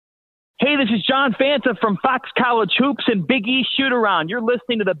Hey, this is John Fanta from Fox College Hoops and Big East Shoot-Around. You're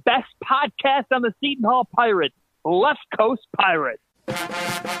listening to the best podcast on the Seton Hall Pirates, Left Coast Pirates. Morton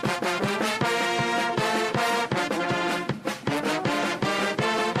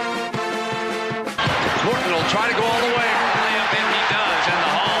will try to go all the way. Layup in, he does, and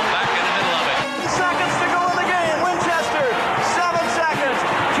the Hall back in the middle of it. Seconds to go in the game. Winchester, 7 seconds.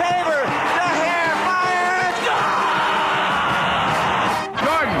 Caver, the hair, fires.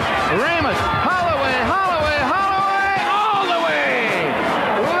 Jordan, Ramus, Holloway, all the way.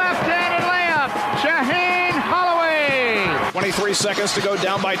 Left-handed layup, Shaheen Holloway. 23 seconds to go,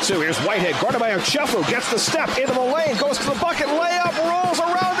 down by 2. Here's Whitehead, guarded by Ochefu, gets the step into the lane, goes to the bucket, layup, rolls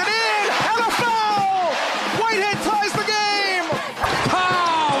around and in, and a foul! Whitehead ties the game!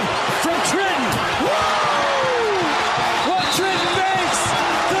 Pow from Trenton. Woo! What Trenton makes,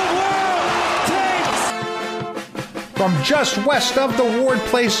 the world takes. From just west of the Ward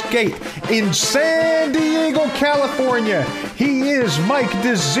Place Gate in San Diego, California, he is Mike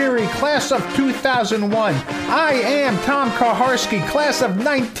Desiri, class of 2001. I am Tom Kaharski, class of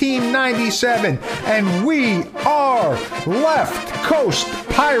 1997. And we are Left Coast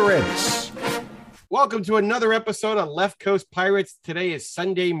Pirates. Welcome to another episode of Left Coast Pirates. Today is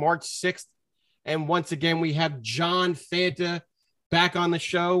Sunday, March 6th. And once again, we have John Fanta back on the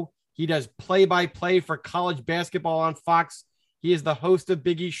show. He does play-by-play for college basketball on Fox. He is the host of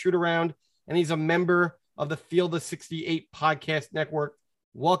Big East Shoot-Around, and he's a member of the Field of 68 podcast network.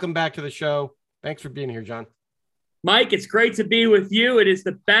 Welcome back to the show. Thanks for being here, John. Mike, it's great to be with you. It is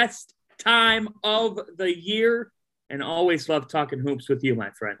the best time of the year, and always love talking hoops with you,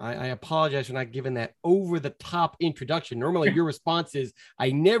 my friend. I apologize for not giving that over-the-top introduction. Normally, your response is,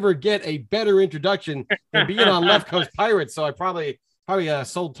 I never get a better introduction than being on Left Coast Pirates, so I probably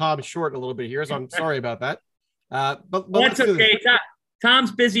sold Tom short a little bit here, so I'm sorry about that. But that's okay.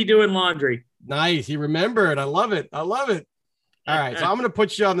 Tom's busy doing laundry. Nice. He remembered. I love it. All right. So I'm going to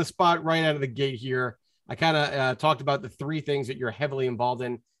put you on the spot right out of the gate here. I kind of talked about the three things that you're heavily involved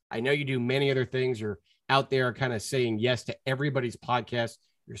in. I know you do many other things. You're out there kind of saying yes to everybody's podcast.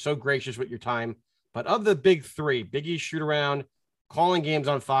 You're so gracious with your time. But of the big three, Big East Shoot-Around, calling games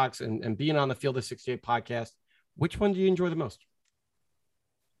on Fox, and being on the Field of 68 podcast, which one do you enjoy the most?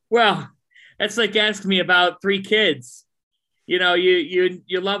 Well, that's like asking me about three kids. You know, you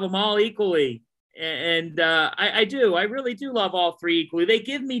love them all equally. And I do. I really do love all three equally. They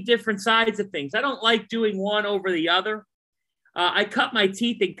give me different sides of things. I don't like doing one over the other. I cut my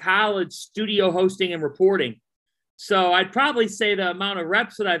teeth in college studio hosting and reporting. So I'd probably say the amount of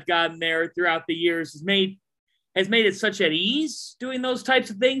reps that I've gotten there throughout the years has made it such at ease doing those types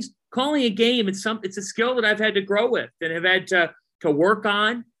of things. Calling a game, it's a skill that I've had to grow with and have had to work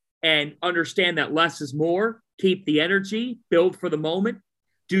on and understand that less is more. Keep the energy, build for the moment,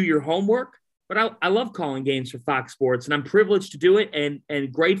 do your homework. But I love calling games for Fox Sports, and I'm privileged to do it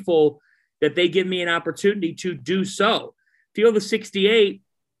and grateful that they give me an opportunity to do so. Field of 68,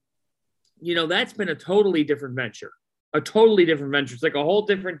 you know, that's been a totally different venture. It's like a whole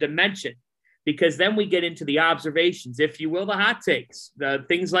different dimension, because then we get into the observations, if you will, the hot takes, the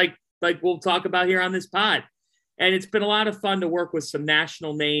things like we'll talk about here on this pod. And it's been a lot of fun to work with some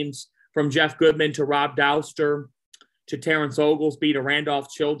national names, from Jeff Goodman to Rob Douster to Terrence Oglesby to Randolph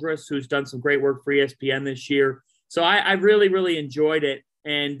Childress, who's done some great work for ESPN this year. So I really, really enjoyed it.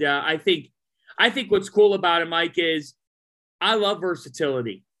 And I think what's cool about it, Mike, is I love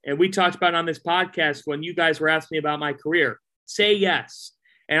versatility. And we talked about on this podcast when you guys were asking me about my career. Say yes.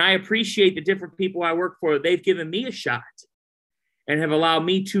 And I appreciate the different people I work for. They've given me a shot and have allowed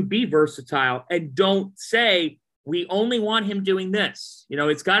me to be versatile, and don't say, we only want him doing this. You know,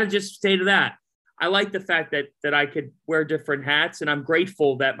 it's got to just stay to that. I like the fact that I could wear different hats, and I'm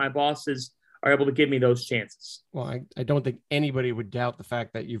grateful that my bosses are able to give me those chances. Well, I don't think anybody would doubt the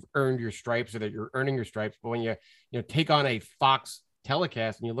fact that you've earned your stripes or that you're earning your stripes. But when you take on a Fox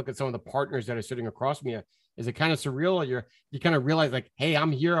telecast and you look at some of the partners that are sitting across from you, is it kind of surreal? Or you kind of realize, like, hey,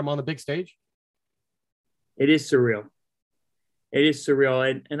 I'm here, I'm on the big stage? It is surreal.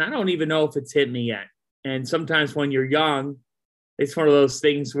 And I don't even know if it's hit me yet. And sometimes when you're young, it's one of those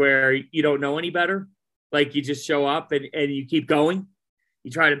things where you don't know any better. Like, you just show up and you keep going.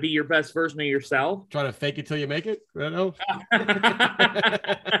 You try to be your best version of yourself. Try to fake it till you make it. I don't know.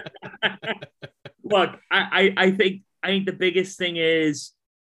 Look, I think the biggest thing is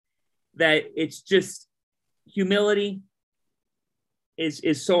that it's just humility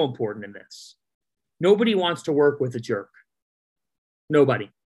is so important in this. Nobody wants to work with a jerk.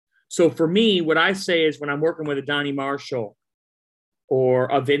 Nobody. So for me, what I say is, when I'm working with a Donnie Marshall or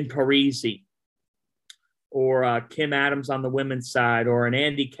a Vin Parisi or Kim Adams on the women's side, or an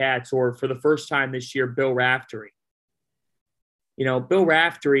Andy Katz, or for the first time this year, Bill Raftery. You know, Bill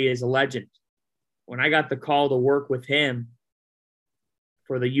Raftery is a legend. When I got the call to work with him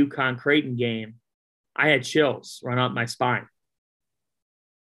for the UConn-Creighton game, I had chills run up my spine.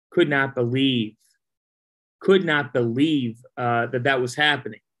 Could not believe that was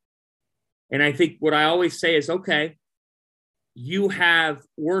happening. And I think what I always say is, okay, you have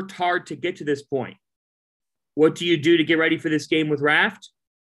worked hard to get to this point. What do you do to get ready for this game with Raft?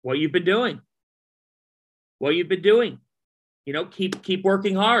 What you've been doing. You know, keep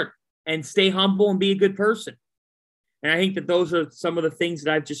working hard and stay humble and be a good person. And I think that those are some of the things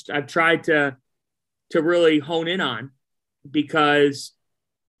that I've tried to really hone in on, because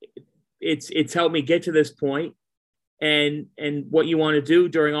it's helped me get to this point. And what you want to do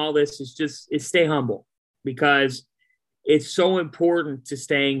during all this is stay humble, because it's so important to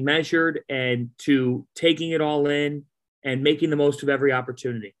staying measured and to taking it all in and making the most of every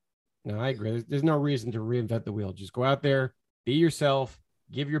opportunity. No, I agree. There's no reason to reinvent the wheel. Just go out there, be yourself,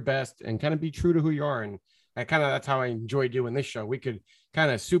 give your best, and kind of be true to who you are. And that's how I enjoy doing this show. We could kind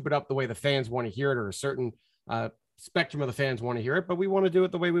of soup it up the way the fans want to hear it, or a certain spectrum of the fans want to hear it, but we want to do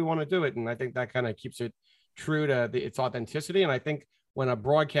it the way we want to do it. And I think that kind of keeps it true to its authenticity. And I think when a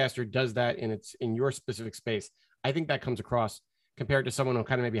broadcaster does that in your specific space, I think that comes across compared to someone who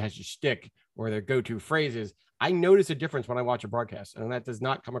kind of maybe has your shtick or their go-to phrases. I notice a difference when I watch a broadcast, and that does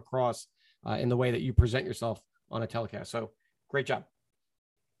not come across in the way that you present yourself on a telecast. So great job.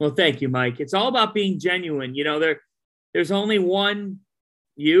 Well, thank you, Mike. It's all about being genuine. You know, there's only one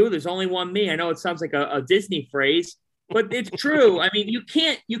you, there's only one me. I know it sounds like a Disney phrase, but it's true. I mean, you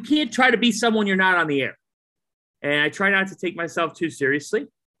can't try to be someone you're not on the air. And I try not to take myself too seriously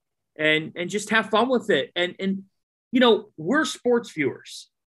and just have fun with it. And you know, we're sports viewers.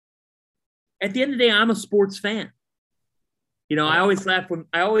 At the end of the day, I'm a sports fan. You know, I always laugh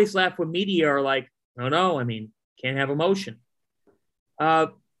when media are like, no, I mean, can't have emotion.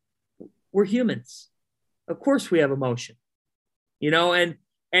 We're humans. Of course we have emotion. You know,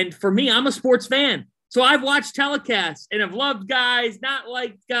 and for me, I'm a sports fan. So I've watched telecasts and have loved guys, not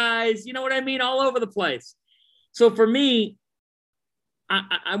liked guys, you know what I mean, all over the place. So for me,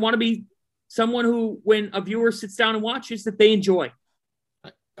 I want to be someone who, when a viewer sits down and watches, that they enjoy.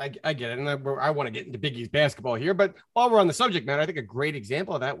 I get it. And I want to get into Big East basketball here, but while we're on the subject matter, I think a great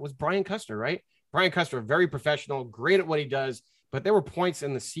example of that was Brian Custer, right? Brian Custer, very professional, great at what he does, but there were points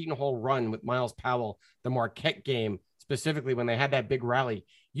in the Seton Hall run with Miles Powell, the Marquette game, specifically when they had that big rally.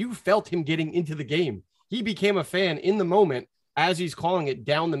 You felt him getting into the game. He became a fan in the moment as he's calling it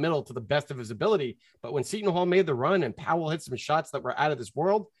down the middle to the best of his ability. But when Seton Hall made the run and Powell hit some shots that were out of this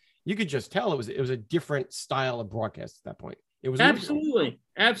world, you could just tell it was a different style of broadcast at that point. It was absolutely.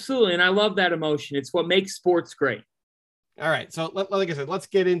 And I love that emotion. It's what makes sports great. All right. So like I said, let's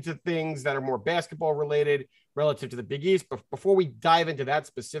get into things that are more basketball related relative to the Big East. But before we dive into that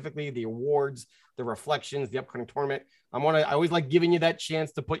specifically, the awards, the reflections, the upcoming tournament, I always like giving you that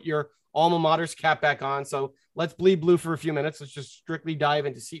chance to put your alma mater's cap back on. So let's bleed blue for a few minutes. Let's just strictly dive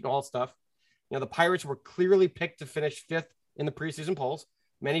into Seton Hall stuff. You know, the Pirates were clearly picked to finish 5th in the preseason polls.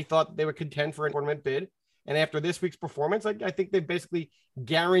 Many thought they would contend for a tournament bid. And after this week's performance, I think they basically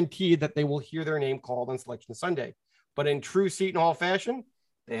guaranteed that they will hear their name called on Selection Sunday. But in true Seton Hall fashion,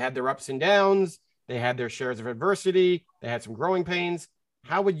 they had their ups and downs. They had their shares of adversity. They had some growing pains.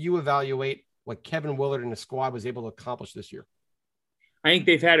 How would you evaluate what Kevin Willard and the squad was able to accomplish this year? I think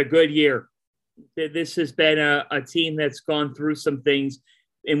they've had a good year. This has been a team that's gone through some things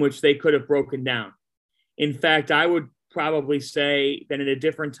in which they could have broken down. In fact, I would probably say that in a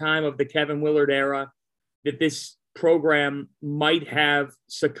different time of the Kevin Willard era, that this program might have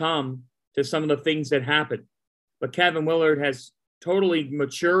succumbed to some of the things that happened. But Kevin Willard has totally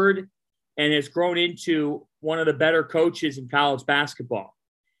matured and has grown into one of the better coaches in college basketball.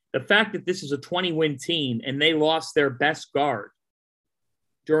 The fact that this is a 20-win team and they lost their best guard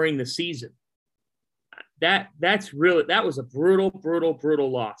during the season, that was a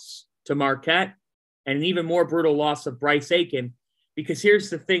brutal loss to Marquette, and an even more brutal loss of Bryce Aiken. Because here's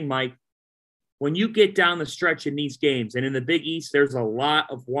the thing, Mike, when you get down the stretch in these games, and in the Big East, there's a lot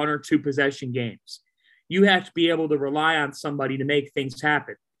of 1 or 2 possession games, you have to be able to rely on somebody to make things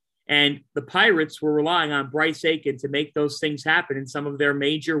happen. And the Pirates were relying on Bryce Aiken to make those things happen in some of their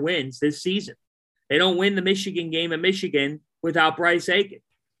major wins this season. They don't win the Michigan game at Michigan without Bryce Aiken.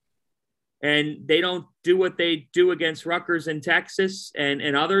 And they don't do what they do against Rutgers and Texas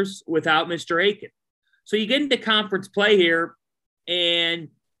and others without Mr. Aiken. So you get into conference play here and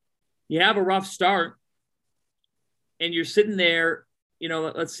you have a rough start and you're sitting there, you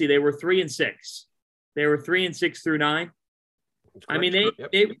know, let's see, they were 3-6. They were 3-6 through 9. I mean,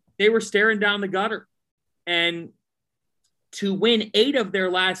 they were staring down the gutter. And to win 8 of their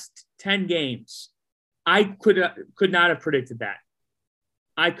last 10 games, I could not have predicted that.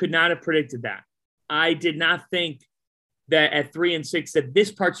 I could not have predicted that. I did not think that at 3-6 that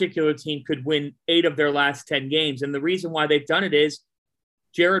this particular team could win 8 of their last 10 games. And the reason why they've done it is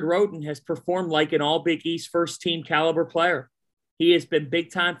Jared Roden has performed like an all Big East first team caliber player. He has been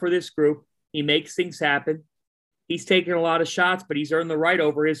big time for this group. He makes things happen. He's taken a lot of shots, but he's earned the right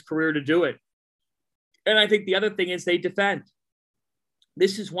over his career to do it. And I think the other thing is they defend.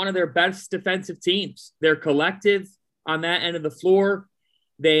 This is one of their best defensive teams. They're collective on that end of the floor.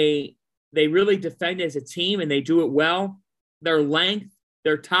 They really defend as a team, and they do it well. Their length,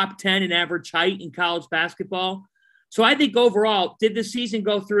 they're top 10 in average height in college basketball. So I think overall, did the season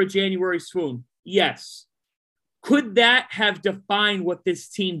go through a January swoon? Yes. Could that have defined what this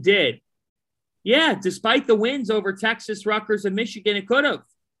team did? Yeah, despite the wins over Texas, Rutgers, and Michigan, it could have.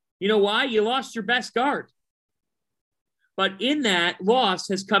 You know why? You lost your best guard. But in that loss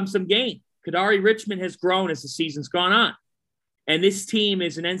has come some gain. Kadari Richmond has grown as the season's gone on. And this team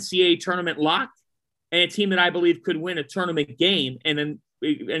is an NCAA tournament lock and a team that I believe could win a tournament game, and then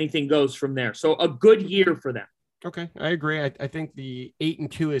anything goes from there. So a good year for them. Okay, I agree. I think the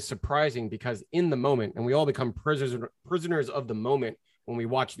 8-2 is surprising because in the moment, and we all become prisoners of the moment when we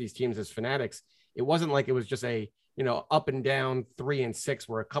watch these teams as fanatics, it wasn't like it was just a, up and down 3-6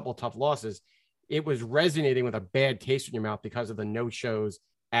 were a couple tough losses. It was resonating with a bad taste in your mouth because of the no-shows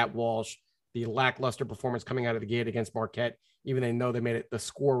at Walsh, the lackluster performance coming out of the gate against Marquette, even though they made it the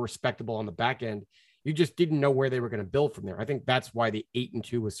score respectable on the back end. You just didn't know where they were going to build from there. I think that's why the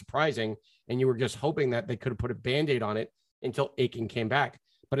 8-2 was surprising. And you were just hoping that they could have put a Band-Aid on it until Aiken came back.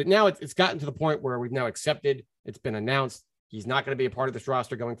 But now it's gotten to the point where we've now accepted, it's been announced, he's not going to be a part of this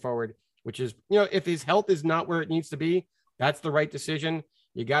roster going forward, which is, if his health is not where it needs to be, that's the right decision.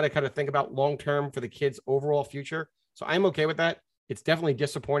 You got to kind of think about long-term for the kid's overall future. So I'm okay with that. It's definitely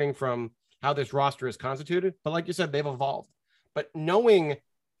disappointing from how this roster is constituted. But like you said, they've evolved. But knowing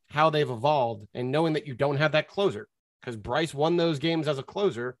how they've evolved and knowing that you don't have that closer, because Bryce won those games as a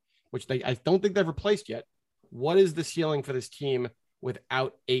closer, which I don't think they've replaced yet. What is the ceiling for this team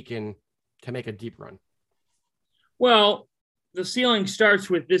without Aiken to make a deep run? Well, the ceiling starts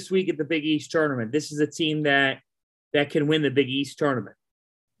with this week at the Big East tournament. This is a team that can win the Big East tournament.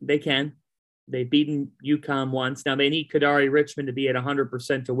 They can. They've beaten UConn once. Now they need Kadari Richmond to be at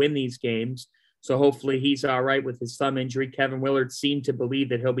 100% to win these games. So hopefully he's all right with his thumb injury. Kevin Willard seemed to believe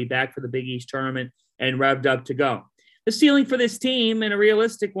that he'll be back for the Big East tournament and revved up to go. The ceiling for this team, and a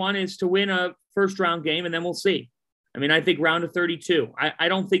realistic one, is to win a first-round game, and then we'll see. I mean, I think round of 32. I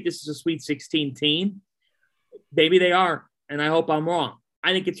don't think this is a Sweet 16 team. Maybe they are, and I hope I'm wrong.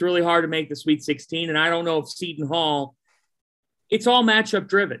 I think it's really hard to make the Sweet 16, and I don't know if Seton Hall – it's all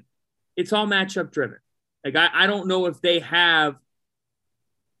matchup-driven. It's all matchup-driven. Like, I don't know if they have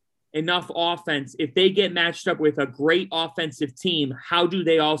enough offense. If they get matched up with a great offensive team, how do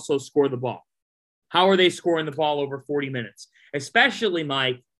they also score the ball? How are they scoring the ball over 40 minutes? Especially,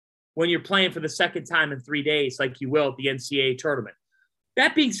 Mike, when you're playing for the second time in 3 days, like you will at the NCAA tournament.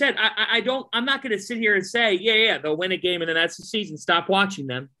 That being said, I'm not going to sit here and say, yeah, they'll win a game and then that's the season. Stop watching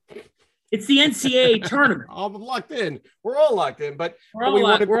them. It's the NCAA tournament. I'm locked in. We're all locked in, but we're all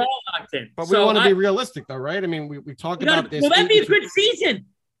locked in. But we want to be realistic, though, right? I mean, we talked about this. Well, that'd be a good season.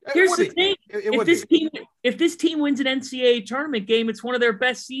 Here's the thing: if this team wins an NCAA tournament game, it's one of their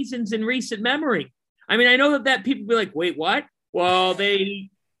best seasons in recent memory. I mean, I know that people be like, "Wait, what?" Well, they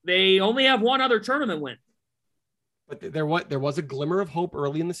only have one other tournament win. But there was a glimmer of hope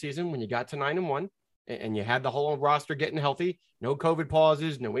early in the season when you got to 9-1, and you had the whole roster getting healthy, no COVID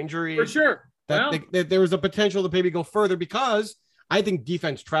pauses, no injuries. For sure, that there was a potential to maybe go further because I think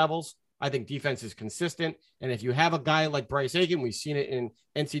defense travels. I think defense is consistent. And if you have a guy like Bryce Aiken, we've seen it in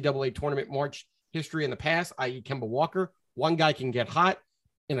NCAA tournament March history in the past, i.e. Kemba Walker, one guy can get hot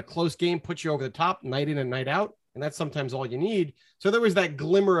in a close game, put you over the top night in and night out. And that's sometimes all you need. So there was that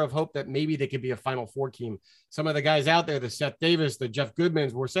glimmer of hope that maybe they could be a Final Four team. Some of the guys out there, the Seth Davis, the Jeff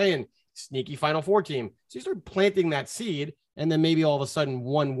Goodmans, were saying sneaky Final Four team. So you start planting that seed, and then maybe all of a sudden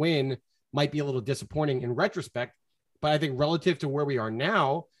one win might be a little disappointing in retrospect. But I think relative to where we are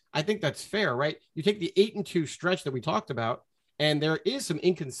now, I think that's fair, right? You take the 8-2 stretch that we talked about, and there is some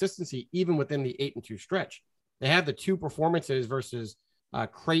inconsistency even within the 8-2 stretch. They have the two performances versus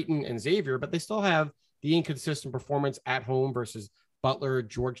Creighton and Xavier, but they still have the inconsistent performance at home versus Butler,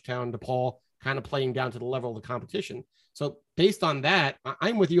 Georgetown, DePaul, kind of playing down to the level of the competition. So based on that,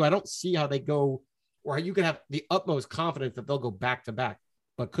 I'm with you. I don't see how they go, or how you can have the utmost confidence that they'll go back to back.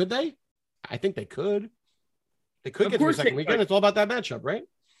 But could they? I think they could. They could Of get to the course second they weekend. could. It's all about that matchup, right?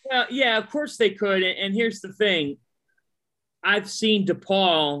 Well, yeah, of course they could. And here's the thing. I've seen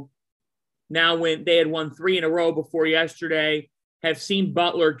DePaul now when they had won 3 in a row before yesterday, have seen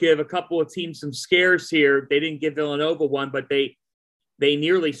Butler give a couple of teams some scares here. They didn't give Villanova one, but they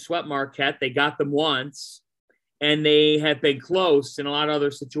nearly swept Marquette. They got them once, and they have been close in a lot of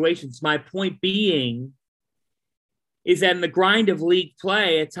other situations. My point being is that in the grind of league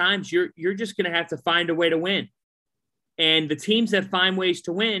play, at times you're just going to have to find a way to win. And the teams that find ways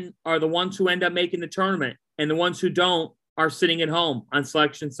to win are the ones who end up making the tournament. And the ones who don't are sitting at home on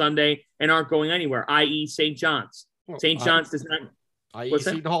Selection Sunday and aren't going anywhere, i.e. St. John's. St. John's does not.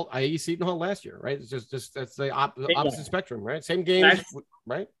 I.e. Seton Hall last year, right? It's just that's the opposite spectrum, right? Same games,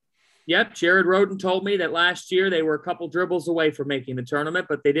 right? Yep. Jared Roden told me that last year they were a couple dribbles away from making the tournament,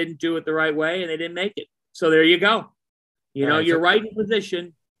 but they didn't do it the right way and they didn't make it. So there you go. You're right in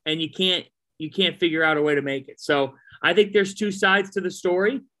position and you can't figure out a way to make it. So I think there's two sides to the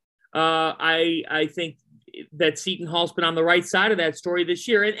story. I think that Seton Hall's been on the right side of that story this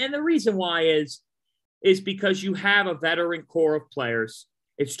year. And the reason why is because you have a veteran core of players.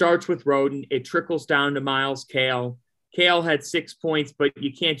 It starts with Roden. It trickles down to Miles Kale. Kale had 6 points, but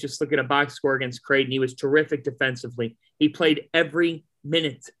you can't just look at a box score against Creighton. He was terrific defensively. He played every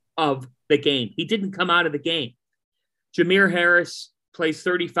minute of the game. He didn't come out of the game. Jameer Harris plays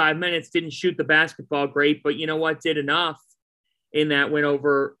 35 minutes, didn't shoot the basketball great, but you know what? Did enough in that win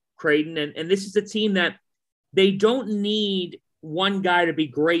over Creighton. And this is a team that they don't need one guy to be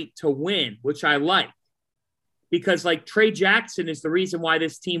great to win, which I like. Because like Trey Jackson is the reason why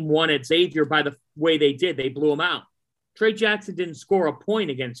this team won at Xavier by the way they did. They blew him out. Trey Jackson didn't score a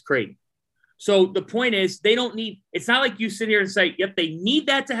point against Creighton. So the point is they don't need – it's not like you sit here and say, yep, they need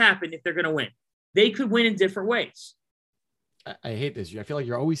that to happen if they're going to win. They could win in different ways. I hate this. I feel like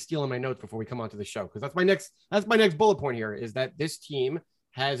you're always stealing my notes before we come onto the show because that's my next bullet point here is that this team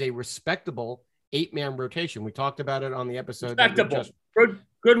has a respectable 8-man rotation. We talked about it on the episode. Respectable.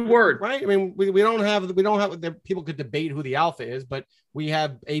 Good word. Right. I mean, we don't have people could debate who the alpha is, but we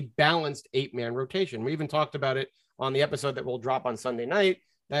have a balanced 8-man rotation. We even talked about it on the episode that will drop on Sunday night,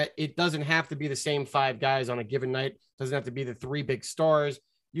 that it doesn't have to be the same 5 guys on a given night. It doesn't have to be the 3 big stars.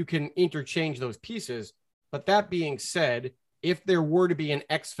 You can interchange those pieces. But that being said, if there were to be an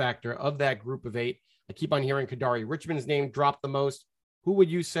X factor of that group of 8, I keep on hearing Kadari Richmond's name drop the most. Who would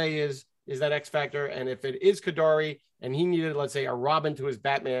you say is that X factor? And if it is Kadari and he needed, let's say, a Robin to his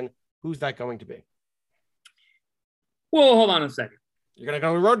Batman, who's that going to be? Well, hold on a second. You're going to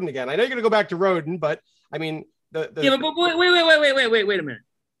go to Roden again. I know you're going to go back to Roden, but I mean, but wait a minute.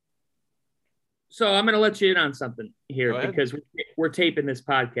 So I'm going to let you in on something here because we're taping this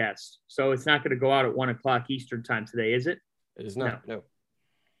podcast. So it's not going to go out at 1:00 Eastern time today, is it? It is not. No.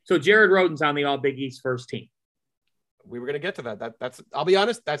 So Jared Roden's on the All Big East first team. We were going to get to that. That's I'll be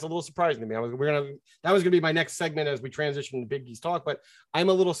honest, that's a little surprising to me. That was going to be my next segment as we transition to Big East talk, but I'm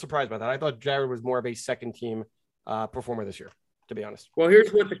a little surprised by that. I thought Jared was more of a second team performer this year, to be honest. Well,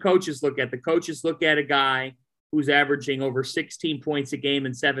 here's what the coaches look at. The coaches look at a guy who's averaging over 16 points a game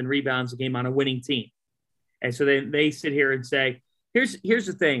and 7 rebounds a game on a winning team. And so then they sit here and say, here's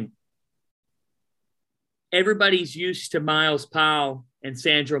the thing. Everybody's used to Miles Powell and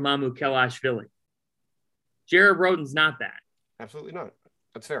Sandro Mamukelashvili. Jared Roden's not that. Absolutely not.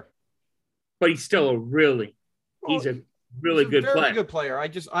 That's fair. But he's still a really good player. Good player.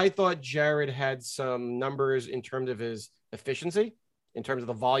 I thought Jared had some numbers in terms of his efficiency, in terms of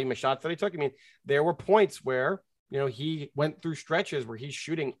the volume of shots that he took. I mean, there were points where, he went through stretches where he's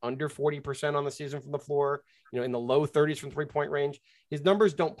shooting under 40% on the season from the floor, in the low 30s from 3-point range. His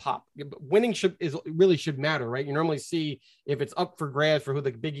numbers don't pop. Winning should matter, right? You normally see if it's up for grabs for who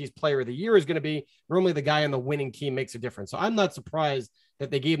the Big East player of the year is going to be, normally the guy on the winning team makes a difference. So I'm not surprised that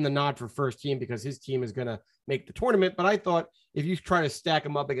they gave him the nod for first team because his team is going to make the tournament. But I thought if you try to stack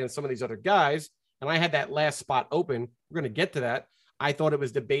him up against some of these other guys, and I had that last spot open, we're going to get to that. I thought it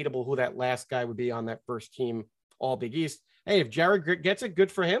was debatable who that last guy would be on that first team All Big East. Hey, if Jared gets it, good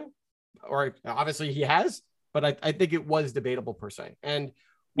for him. Or obviously he has, but I think it was debatable per se. And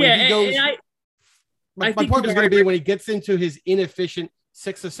when he goes, my point was going to be when he gets into his inefficient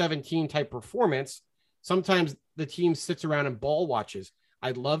 6 of 17 type performance, sometimes the team sits around and ball watches.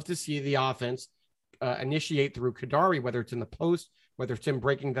 I'd love to see the offense initiate through Kadari, whether it's in the post, whether it's him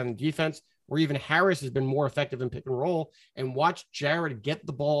breaking down the defense, or even Harris has been more effective in pick and roll, and watch Jared get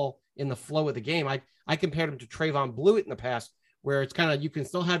the ball in the flow of the game. I compared him to Trayvon Blewett in the past, where it's kind of, you can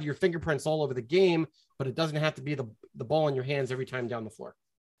still have your fingerprints all over the game, but it doesn't have to be the ball in your hands every time down the floor.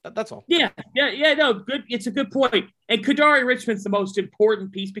 That's all. Yeah. No, good. It's a good point. And Kadari Richmond's the most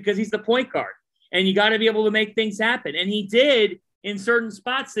important piece because he's the point guard, and you got to be able to make things happen. And he did in certain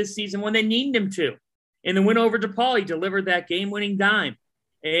spots this season when they needed him to. In the win over DePaul, he delivered that game-winning dime.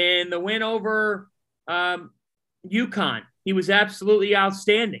 In the win over UConn, he was absolutely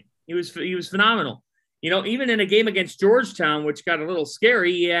outstanding. He was phenomenal. Even in a game against Georgetown, which got a little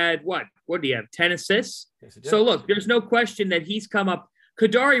scary, he had what did he have? 10 assists. Yes, so look, there's no question that he's come up.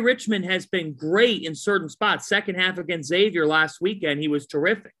 Kadari Richmond has been great in certain spots. Second half against Xavier last weekend, he was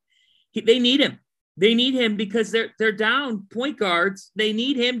terrific. They need him. They need him because they're down point guards. They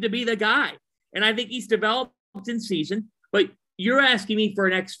need him to be the guy. And I think he's developed in season. But you're asking me for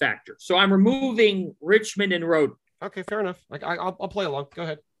an X factor. So I'm removing Richmond and Roden. Okay, fair enough. I'll play along. Go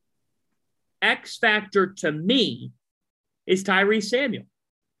ahead. X factor to me is Tyrese Samuel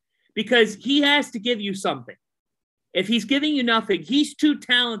because he has to give you something. If he's giving you nothing, he's too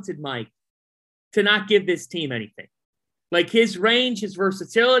talented, Mike, to not give this team anything. Like his range, his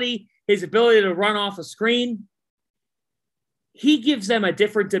versatility, his ability to run off a screen, he gives them a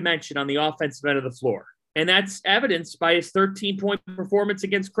different dimension on the offensive end of the floor. And that's evidenced by his 13-point performance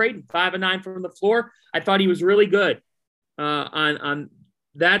against Creighton, 5 of 9 from the floor. I thought he was really good on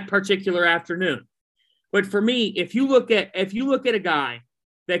that particular afternoon. But for me, if you look at a guy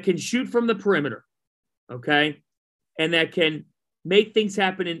that can shoot from the perimeter, okay, and that can make things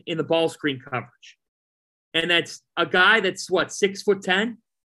happen in the ball screen coverage, and that's a guy that's 6'10",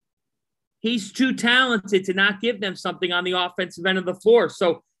 he's too talented to not give them something on the offensive end of the floor.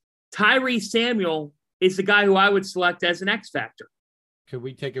 So Tyrese Samuel is the guy who I would select as an X factor. Could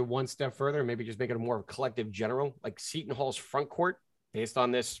we take it one step further and maybe just make it a more collective general, like Seton Hall's front court, based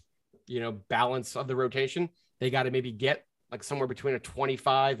on this, balance of the rotation? They got to maybe get like somewhere between a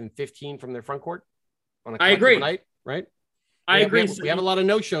 25 and 15 from their front court on a collective night, right? I agree. We have a lot of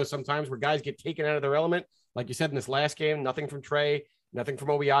no-shows sometimes where guys get taken out of their element. Like you said in this last game, nothing from Trey, nothing from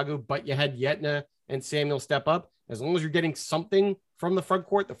Obiagu, but you had Yetna and Samuel step up. As long as you're getting something from the front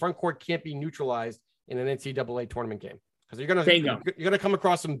court can't be neutralized in an NCAA tournament game because you're gonna come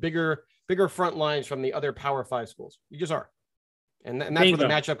across some bigger front lines from the other Power 5 schools. You just are, and that's where the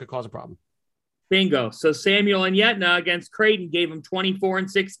matchup could cause a problem. Bingo. So Samuel and Yetna against Creighton gave him 24 and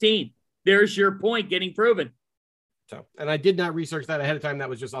 16. There's your point getting proven. So, and I did not research that ahead of time. That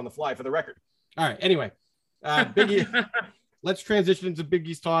was just on the fly for the record. All right. Anyway, Big let's transition into Big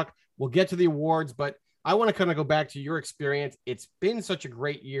East talk. We'll get to the awards, but I want to kind of go back to your experience. It's been such a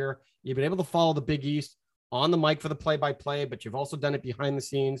great year. You've been able to follow the Big East on the mic for the play-by-play, but you've also done it behind the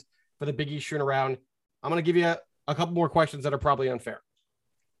scenes for the Big East shoot around. I'm going to give you a couple more questions that are probably unfair.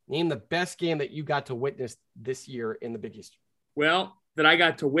 Name the best game that you got to witness this year in the Big East. Well, that I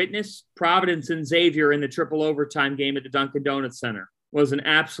got to witness, Providence and Xavier in the triple overtime game at the Dunkin' Donuts Center was an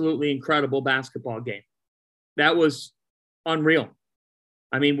absolutely incredible basketball game. That was unreal.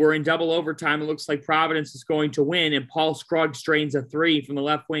 I mean, we're in double overtime. It looks like Providence is going to win, and Paul Scruggs drains a three from the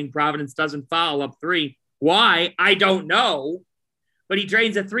left wing. Providence doesn't foul up three. Why? I don't know. But he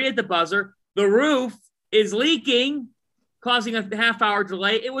drains a three at the buzzer. The roof is leaking, causing a half-hour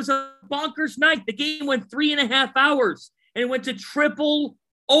delay. It was a bonkers night. The game went 3.5 hours, and it went to triple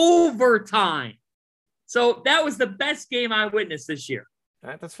overtime. So that was the best game I witnessed this year.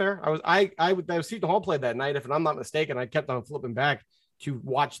 That's fair. I was Seton Hall played that night. If I'm not mistaken, I kept on flipping back to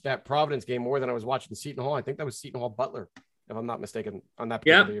watch that Providence game more than I was watching the Seton Hall. I think that was Seton Hall Butler, if I'm not mistaken, on that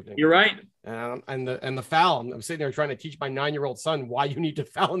particular evening. You're right. And the foul. I'm sitting there trying to teach my 9-year-old son why you need to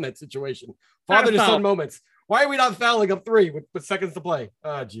foul in that situation. Father to son moments. Why are we not fouling up three with seconds to play?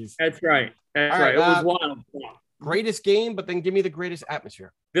 Oh, geez. That's right. That's right. It was wild. Greatest game, but then give me the greatest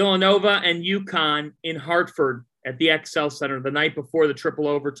atmosphere. Villanova and UConn in Hartford at the XL Center the night before the triple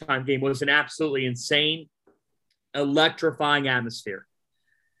overtime game was an absolutely insane, electrifying atmosphere.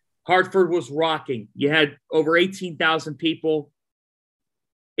 Hartford was rocking. You had over 18,000 people.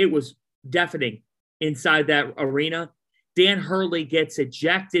 It was deafening inside that arena. Dan Hurley gets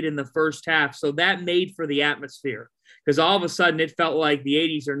ejected in the first half, so that made for the atmosphere because all of a sudden it felt like the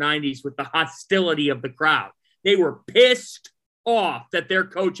 80s or 90s with the hostility of the crowd. They were pissed off that their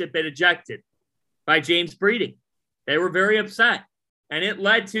coach had been ejected by James Breeding. They were very upset, and it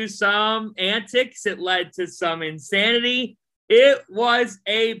led to some antics. It led to some insanity. It was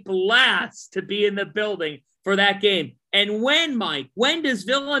a blast to be in the building for that game. And when does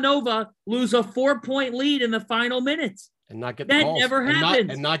Villanova lose a 4-point lead in the final minutes? And not get the calls. That never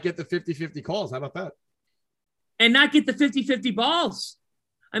happens. And not get the 50-50 calls. How about that? And not get the 50-50 balls.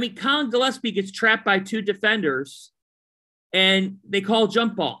 I mean, Colin Gillespie gets trapped by two defenders, and they call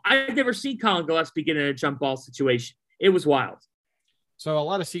jump ball. I've never seen Colin Gillespie get in a jump ball situation. It was wild. So a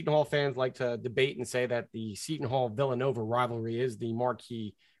lot of Seton Hall fans like to debate and say that the Seton Hall Villanova rivalry is the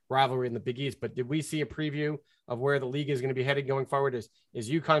marquee rivalry in the Big East. But did we see a preview of where the league is going to be headed going forward? Is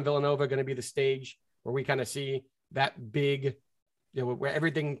UConn Villanova going to be the stage where we kind of see that big, where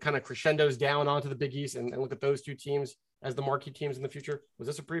everything kind of crescendos down onto the Big East and look at those two teams as the marquee teams in the future? Was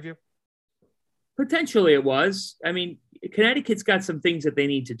this a preview? Potentially it was. I mean, Connecticut's got some things that they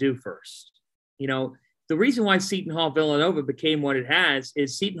need to do first. The reason why Seton Hall Villanova became what it has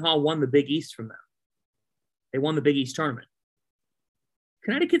is Seton Hall won the Big East from them. They won the Big East tournament.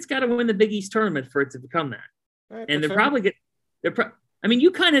 Connecticut's got to win the Big East tournament for it to become that. Right, and UConn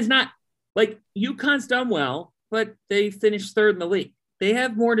has not, UConn's done well, but they finished third in the league. They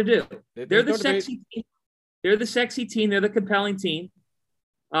have more to do. They're the sexy team. They're the sexy team. They're the compelling team.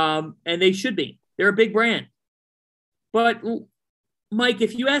 And they should be. They're a big brand. But, Mike,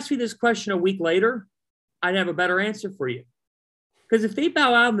 if you asked me this question a week later, I'd have a better answer for you. Because if they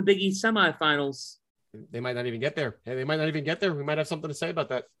bow out in the Big East semifinals, they might not even get there. They might not even get there. We might have something to say about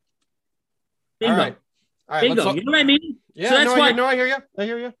that. Bingo. All right. Bingo. You know what I mean? Yeah, so that's why I hear you. I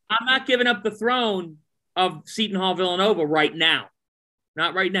hear you. I'm not giving up the throne of Seton Hall Villanova right now.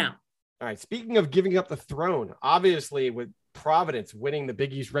 Not right now. All right. Speaking of giving up the throne, obviously with Providence winning the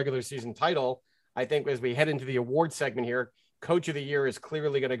Big East regular season title, I think as we head into the award segment here, Coach of the Year is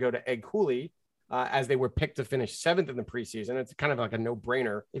clearly going to go to Egg Cooley, as they were picked to finish 7th in the preseason. It's kind of like a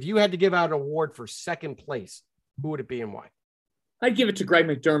no-brainer. If you had to give out an award for second place, who would it be and why? I'd give it to Greg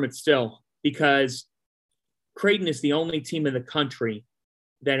McDermott still, because Creighton is the only team in the country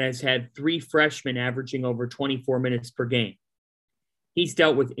that has had 3 freshmen averaging over 24 minutes per game. He's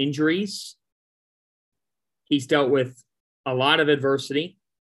dealt with injuries. He's dealt with a lot of adversity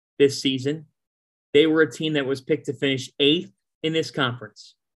this season. They were a team that was picked to finish 8th in this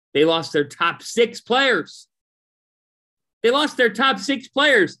conference. They lost their top 6 players.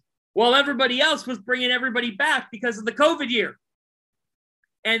 While everybody else was bringing everybody back because of the COVID year.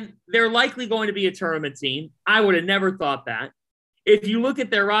 And they're likely going to be a tournament team. I would have never thought that. If you look at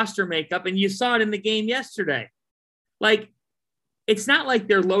their roster makeup, and you saw it in the game yesterday, it's not like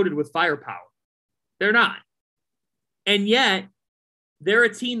they're loaded with firepower. They're not. And yet, they're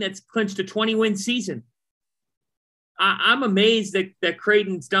a team that's clinched a 20-win season. I'm amazed that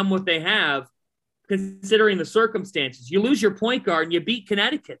Creighton's done what they have, considering the circumstances. You lose your point guard and you beat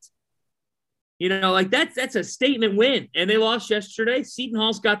Connecticut. That's a statement win. And they lost yesterday. Seton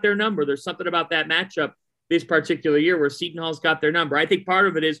Hall's got their number. There's something about that matchup this particular year where Seton Hall's got their number. I think part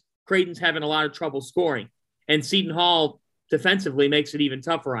of it is Creighton's having a lot of trouble scoring. And Seton Hall defensively makes it even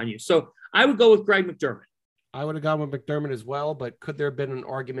tougher on you. So I would go with Greg McDermott. I would have gone with McDermott as well, but could there have been an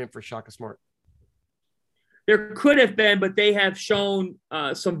argument for Shaka Smart? There could have been, but they have shown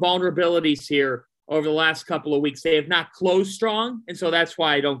some vulnerabilities here over the last couple of weeks. They have not closed strong, and so that's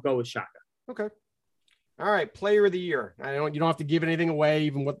why I don't go with Shaka. Okay. All right, Player of the Year. You don't have to give anything away,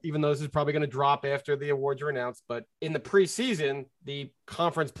 even though this is probably going to drop after the awards are announced. But in the preseason, the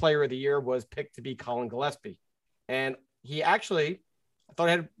conference Player of the Year was picked to be Colin Gillespie, and he actually, I thought,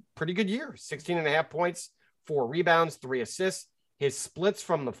 had a pretty good year. 16.5 points, 4 rebounds, 3 assists. His splits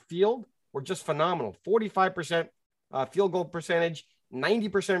from the field were just phenomenal. 45% field goal percentage,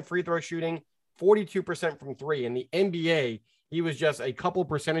 90% free throw shooting, 42% from 3. In the NBA, he was just a couple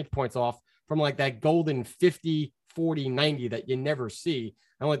percentage points off from that golden 50, 40, 90 that you never see.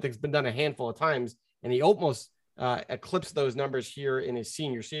 I only think it's been done a handful of times, and he almost eclipsed those numbers here in his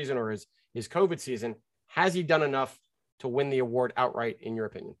senior season or his COVID season. Has he done enough to win the award outright, in your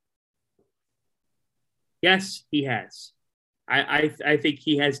opinion? Yes, he has. I think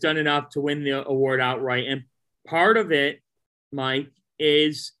he has done enough to win the award outright. And part of it, Mike,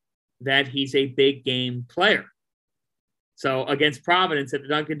 is that he's a big game player. So against Providence at the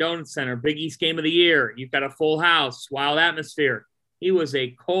Dunkin' Donuts Center, Big East Game of the Year, you've got a full house, wild atmosphere. He was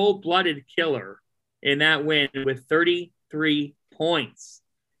a cold-blooded killer in that win with 33 points.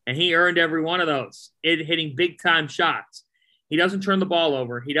 And he earned every one of those, hitting big-time shots. He doesn't turn the ball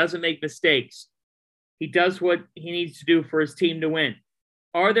over. He doesn't make mistakes. He does what he needs to do for his team to win.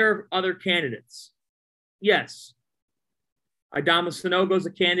 Are there other candidates? Yes. Adama Sanogo's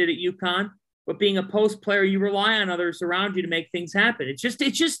a candidate at UConn, but being a post player, you rely on others around you to make things happen.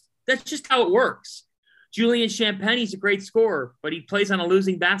 That's just how it works. Julian Champagne's a great scorer, but he plays on a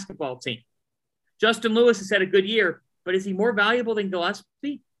losing basketball team. Justin Lewis has had a good year, but is he more valuable than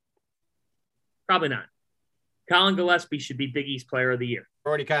Gillespie? Probably not. Colin Gillespie should be Big East Player of the Year.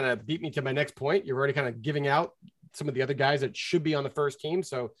 Already kind of beat me to my next point. You're already kind of giving out some of the other guys that should be on the first team.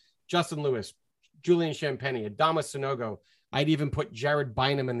 So Justin Lewis, Julian Champagne, Adama Sanogo. I'd even put Jared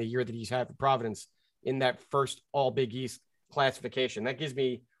Bynum in the year that he's had for Providence in that first all Big East classification. That gives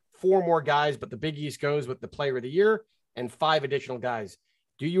me 4 more guys, but the Big East goes with the player of the year and 5 additional guys.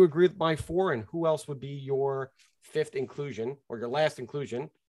 Do you agree with my 4? And who else would be your 5th inclusion or your last inclusion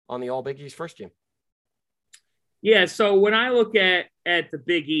on the All Big East first team? Yeah. So when I look at the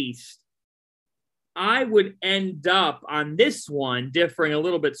Big East, I would end up on this one differing a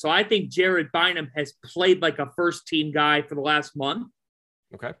little bit. So I think Jared Bynum has played like a first team guy for the last month.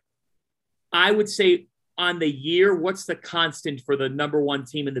 Okay. I would say on the year, what's the constant for the number 1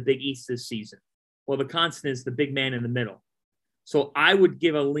 team in the Big East this season? Well, the constant is the big man in the middle. So I would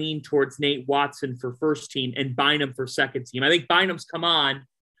give a lean towards Nate Watson for first team and Bynum for second team. I think Bynum's come on,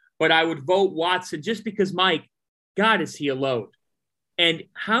 but I would vote Watson just because, Mike, God, is he a load? And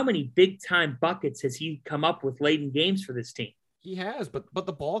how many big-time buckets has he come up with late in games for this team? He has, but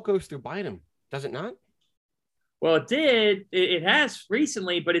the ball goes through Bynum, does it not? Well, it did. It has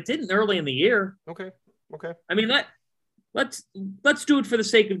recently, but it didn't early in the year. Okay. I mean, let's do it for the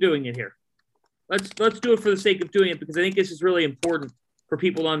sake of doing it here. Let's do it for the sake of doing it because I think this is really important for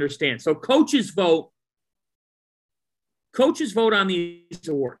people to understand. So coaches vote on these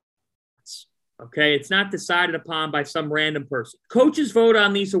awards. Okay, it's not decided upon by some random person. Coaches vote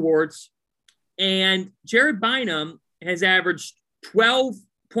on these awards, and Jared Bynum has averaged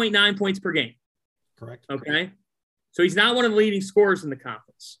 12.9 points per game. Correct. Okay, so he's not one of the leading scorers in the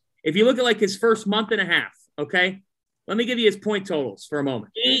conference. If you look at like his first month and a half, okay, let me give you his point totals for a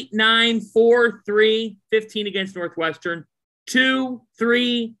moment. 8, 9, 4, 3, 15 against Northwestern, 2,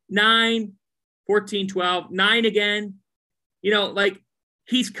 3, 9, 14, 12, 9 again. You know, like,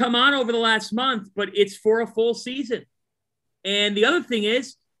 he's come on over the last month, but it's for a full season. And the other thing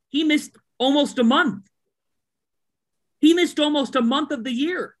is he missed almost a month. He missed almost a month of the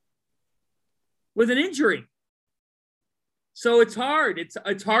year with an injury. So it's hard.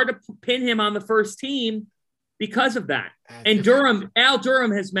 It's hard to pin him on the first team because of that. And Al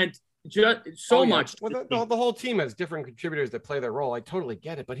Durham has meant so much. Well, the whole team has different contributors that play their role. I totally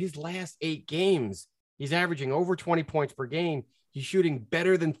get it. But his last 8 games, he's averaging over 20 points per game. He's shooting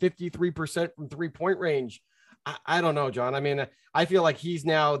better than 53% from 3-point range. I don't know, John. I mean, I feel like he's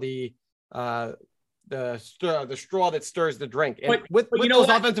now the straw that stirs the drink. And with those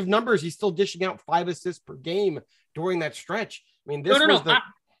offensive numbers, he's still dishing out 5 assists per game during that stretch. I mean,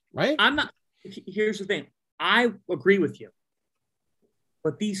 right? I'm not. Here's the thing. I agree with you.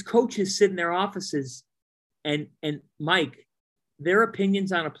 But these coaches sit in their offices and Mike, their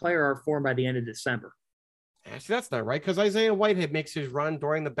opinions on a player are formed by the end of December. Actually, that's not right because Isaiah Whitehead makes his run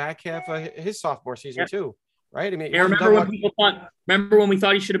during the back half of his sophomore season too, right? I mean, remember when we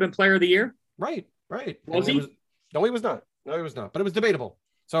thought he should have been player of the year? Right. Was he? No, he was not. But it was debatable.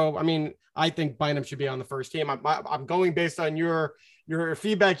 So, I mean, I think Bynum should be on the first team. I'm going based on your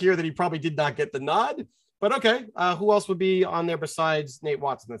feedback here that he probably did not get the nod. But okay, who else would be on there besides Nate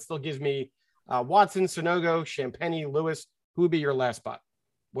Watson? That still gives me Watson, Sonogo, Champagny, Lewis. Who would be your last spot?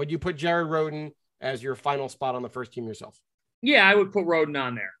 Would you put Jared Rhoden as your final spot on the first team yourself? Yeah, I would put Rhoden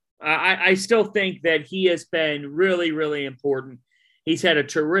on there. I still think that he has been really, really important. He's had a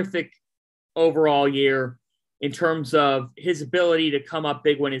terrific overall year in terms of his ability to come up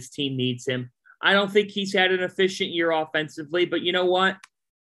big when his team needs him. I don't think he's had an efficient year offensively, but you know what?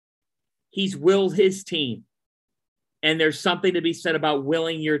 He's willed his team. And there's something to be said about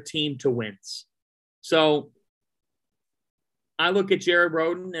willing your team to wins. So I look at Jared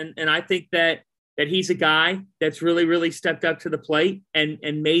Rhoden and I think that he's a guy that's really, really stepped up to the plate and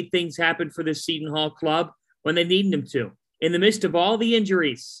made things happen for this Seton Hall club when they needed him to. In the midst of all the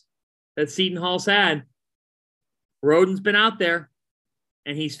injuries that Seton Hall's had, Rhoden's been out there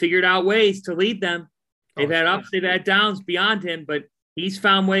and he's figured out ways to lead them. They've had ups, they've had downs beyond him, but he's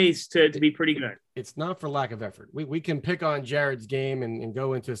found ways to be pretty good. It's not for lack of effort. We can pick on Jared's game and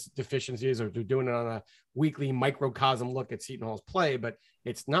go into deficiencies or doing it on a weekly microcosm look at Seton Hall's play, but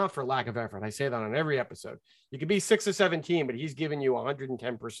it's not for lack of effort. I say that on every episode. You could be 6 or 17, but he's giving you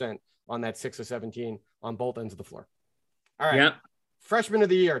 110% on that 6 or 17 on both ends of the floor. All right. Yep. Freshman of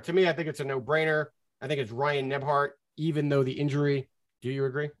the year. To me, I think it's a no-brainer. I think it's Ryan Nebhart, even though the injury. Do you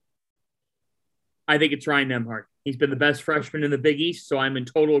agree? I think it's Ryan Nebhart. He's been the best freshman in the Big East, so I'm in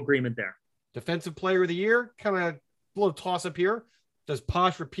total agreement there. Defensive player of the year, kind of a little toss-up here. Does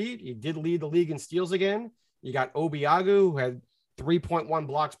Posh repeat? He did lead the league in steals again. You got Obiagu, who had 3.1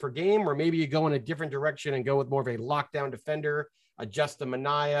 blocks per game, or maybe you go in a different direction and go with more of a lockdown defender, a Justin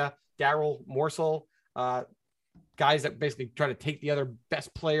Minaya, Daryl Morsell, guys that basically try to take the other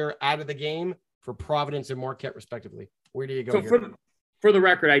best player out of the game for Providence and Marquette, respectively. Where do you go here? For the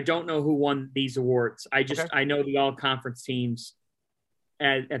record, I don't know who won these awards. I know the all-conference teams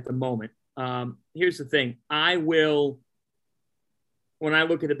at the moment. Here's the thing. I will when I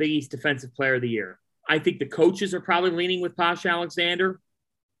look at the Big East Defensive Player of the Year. I think the coaches are probably leaning with Posh Alexander.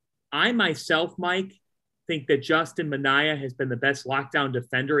 I myself, Mike, think that Justin Minaya has been the best lockdown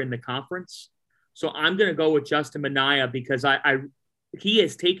defender in the conference. So I'm going to go with Justin Minaya because he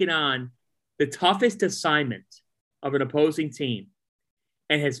has taken on the toughest assignment of an opposing team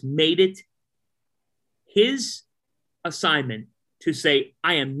and has made it his assignment to say,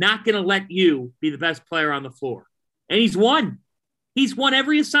 I am not going to let you be the best player on the floor. And he's won. He's won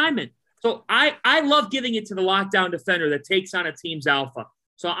every assignment. So I love giving it to the lockdown defender that takes on a team's alpha.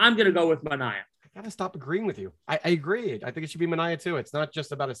 So I'm going to go with Minaya. I got to stop agreeing with you. I agree. I think it should be Minaya too. It's not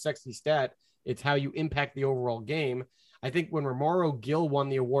just about a sexy stat. It's how you impact the overall game. I think when Romaro Gill won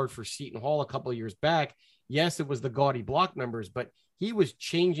the award for Seton Hall a couple of years back, yes, it was the gaudy block numbers, but he was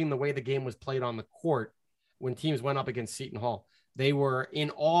changing the way the game was played on the court when teams went up against Seton Hall. They were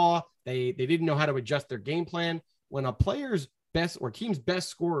in awe. They didn't know how to adjust their game plan. When a player's best or team's best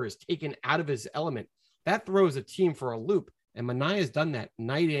scorer is taken out of his element, that throws a team for a loop. And Manaya's done that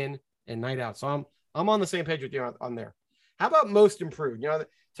night in and night out. So I'm on the same page with you on there. How about most improved?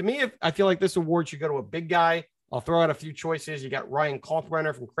 To me, if I feel like this award should go to a big guy. I'll throw out a few choices. You got Ryan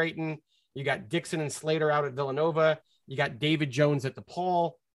Kalkbrenner from Creighton. You got Dixon and Slater out at Villanova. You got David Jones at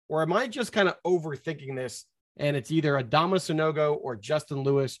DePaul. Or am I just kind of overthinking this? And it's either Adama Sanogo or Justin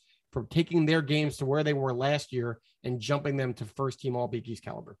Lewis for taking their games to where they were last year and jumping them to first team All Big East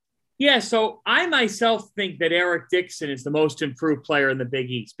caliber. Yeah, so I myself think that Eric Dixon is the most improved player in the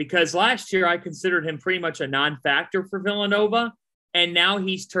Big East because last year I considered him pretty much a non-factor for Villanova, and now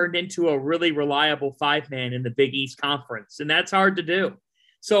he's turned into a really reliable five-man in the Big East Conference, and that's hard to do.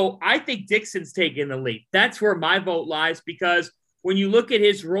 So I think Dixon's taking the lead. That's where my vote lies because when you look at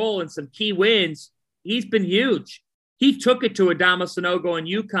his role in some key wins, he's been huge. He took it to Adama Sanogo and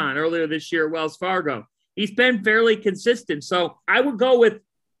UConn earlier this year at Wells Fargo. He's been fairly consistent. So I would go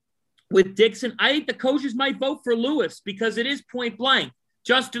with Dixon. I think the coaches might vote for Lewis because it is point blank.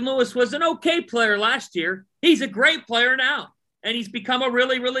 Justin Lewis was an okay player last year. He's a great player now, and he's become a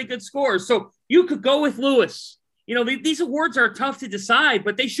really, really good scorer. So you could go with Lewis. These awards are tough to decide,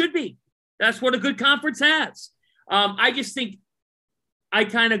 but they should be. That's what a good conference has. I just think I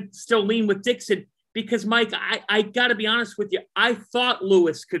kind of still lean with Dixon because, Mike, I got to be honest with you. I thought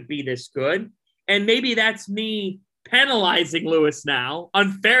Lewis could be this good, and maybe that's me penalizing Lewis now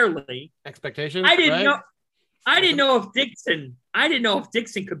unfairly. Expectations. I didn't know if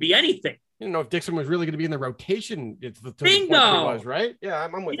Dixon could be anything. You didn't know if Dixon was really going to be in the rotation. It's the bingo was right. Yeah,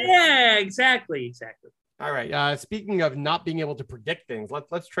 I'm with you. Yeah, exactly. All right. Speaking of not being able to predict things,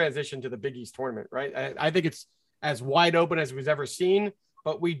 let's transition to the Big East tournament. Right. I think it's as wide open as we've ever seen,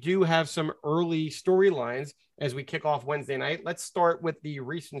 but we do have some early storylines as we kick off Wednesday night. Let's start with the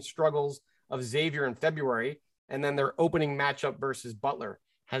recent struggles of Xavier in February, and then their opening matchup versus Butler.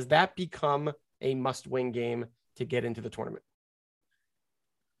 Has that become a must-win game to get into the tournament?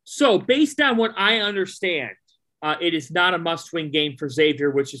 So based on what I understand, it is not a must-win game for Xavier,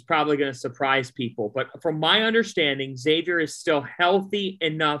 which is probably going to surprise people. But from my understanding, Xavier is still healthy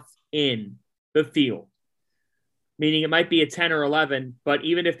enough in the field, meaning it might be a 10 or 11. But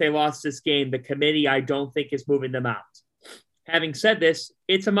even if they lost this game, the committee, I don't think, is moving them out. Having said this,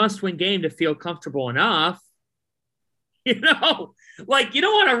 it's a must-win game to feel comfortable enough. You don't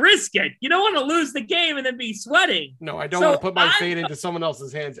want to risk it. You don't want to lose the game and then be sweating. No, I don't want to put my fate into someone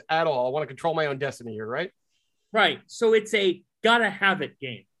else's hands at all. I want to control my own destiny here, right? Right. So it's a gotta have it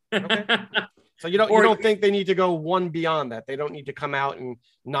game. Okay. So you don't think they need to go one beyond that. They don't need to come out and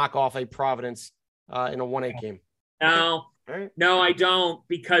knock off a Providence in a 1-8 game. No, okay. Right. No, I don't,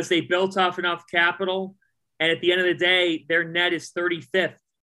 because they built off enough capital. And at the end of the day, their net is 35th.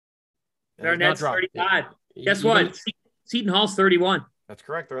 Their net's 35. Yeah. Guess what? Seton Hall's 31. That's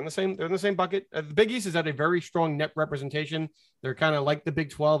correct. They're in the same bucket. The Big East is at a very strong net representation. They're kind of like the Big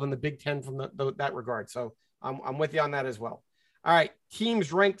 12 and the Big 10 from that regard. So I'm with you on that as well. All right.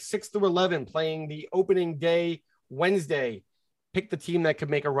 Teams ranked 6 through 11 playing the opening day Wednesday. Pick the team that could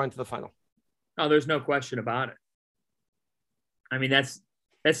make a run to the final. Oh, there's no question about it. I mean, that's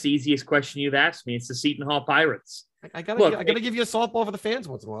the easiest question you've asked me. It's the Seton Hall Pirates. I gotta give you a softball for the fans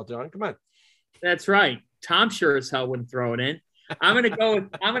once in a while, John. Come on. That's right. Tom sure as hell wouldn't throw it in. I'm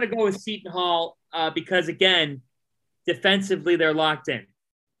gonna go with Seton Hall because, again, defensively they're locked in.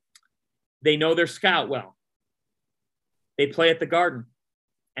 They know their scout well. They play at the Garden,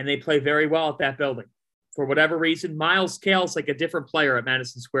 and they play very well at that building. For whatever reason, Miles Kale's like a different player at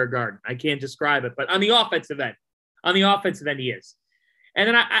Madison Square Garden. I can't describe it, but on the offensive end he is. And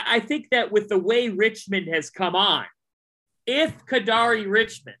then I think that with the way Richmond has come on, if Kadari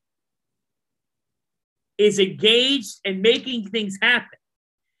Richmond is engaged and making things happen,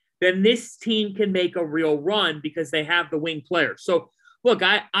 then this team can make a real run because they have the wing players. So, look,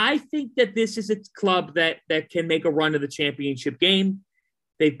 I think that this is a club that can make a run to the championship game.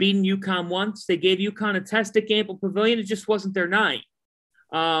 They've beaten UConn once. They gave UConn a test at Gamble Pavilion. It just wasn't their night.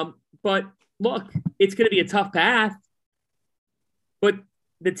 But, look, it's going to be a tough path. But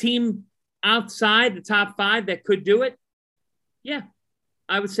the team outside the top 5 that could do it, yeah,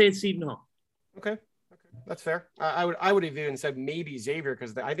 I would say it's Seton Hall. Okay. That's fair. I would have even said maybe Xavier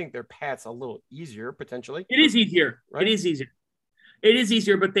because I think their path's a little easier potentially. It is easier. Right? It is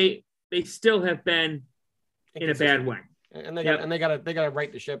easier, but they still have been in a bad way. And they gotta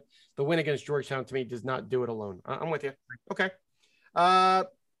right the ship. The win against Georgetown to me does not do it alone. I'm with you. Okay.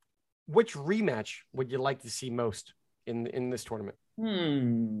 Which rematch would you like to see most in this tournament?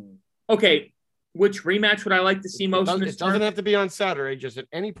 Okay. Which rematch would I like to see most in this tournament? It doesn't have to be on Saturday. Just at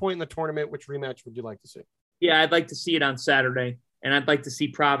any point in the tournament, which rematch would you like to see? Yeah, I'd like to see it on Saturday, and I'd like to see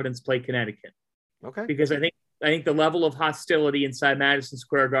Providence play Connecticut. Okay. Because I think the level of hostility inside Madison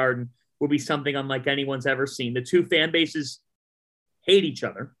Square Garden will be something unlike anyone's ever seen. The two fan bases hate each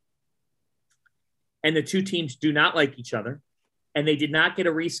other, and the two teams do not like each other, and they did not get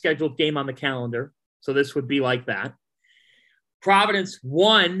a rescheduled game on the calendar, so this would be like that. Providence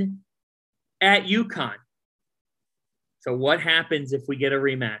won at UConn. So what happens if we get a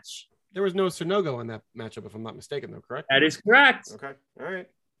rematch? There was no Sonogo in that matchup, if I'm not mistaken, though, correct? That is correct. Okay. All right.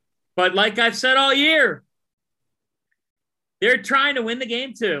 But like I've said all year, they're trying to win the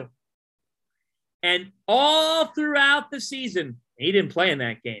game too. And all throughout the season, he didn't play in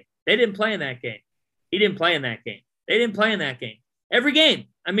that game. They didn't play in that game. He didn't play in that game. They didn't play in that game. Every game.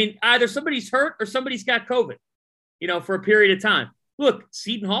 I mean, either somebody's hurt or somebody's got COVID, for a period of time. Look,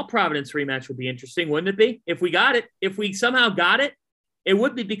 Seton Hall Providence rematch would be interesting, wouldn't it be? If we got it, if we somehow got it, it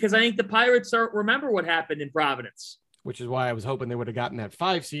would be because I think the Pirates remember what happened in Providence. Which is why I was hoping they would have gotten that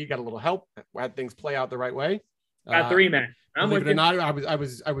 5 seed, got a little help, had things play out the right way. Got the rematch. Believe it or not, I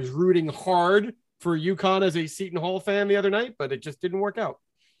was rooting hard for UConn as a Seton Hall fan the other night, but it just didn't work out.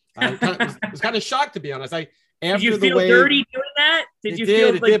 I was kind of shocked, to be honest. Did you feel dirty doing that? Did you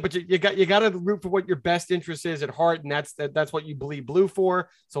feel like... But you got to root for what your best interest is at heart, and that's what you bleed blue for.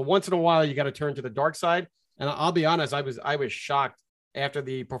 So once in a while, you got to turn to the dark side. And I'll be honest, I was shocked after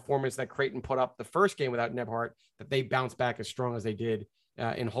the performance that Creighton put up the first game without Nebhart that they bounced back as strong as they did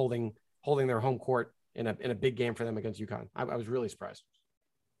in holding their home court in a big game for them against UConn. I was really surprised.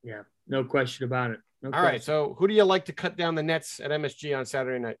 Yeah, no question about it. All right, so who do you like to cut down the nets at MSG on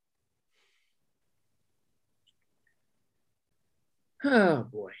Saturday night? Oh,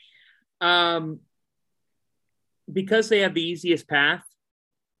 boy. Because they have the easiest path,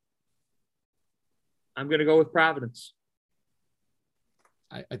 I'm going to go with Providence.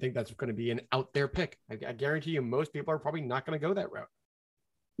 I think that's going to be an out there pick. I guarantee you most people are probably not going to go that route.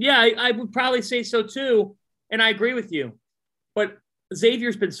 Yeah, I would probably say so too. And I agree with you. But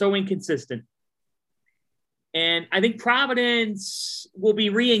Xavier's been so inconsistent. And I think Providence will be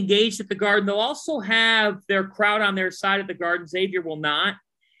re-engaged at the Garden. They'll also have their crowd on their side at the Garden. Xavier will not.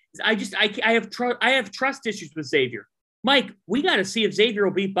 I have trust issues with Xavier. Mike, we got to see if Xavier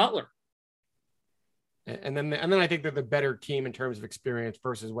will beat Butler. And then I think they're the better team in terms of experience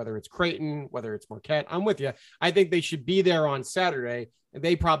versus whether it's Creighton, whether it's Marquette. I'm with you. I think they should be there on Saturday, and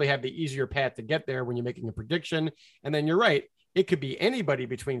they probably have the easier path to get there when you're making a prediction. And then you're right. It could be anybody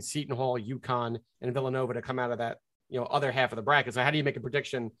between Seton Hall, UConn, and Villanova to come out of that, other half of the bracket. So how do you make a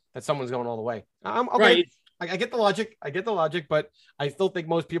prediction that someone's going all the way? I'm okay. Right. I get the logic, but I still think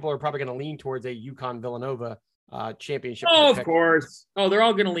most people are probably going to lean towards a UConn Villanova championship. Oh, of course. Oh, they're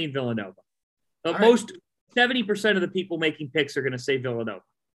all going to lean Villanova. Most 70% of the people making picks are going to say Villanova.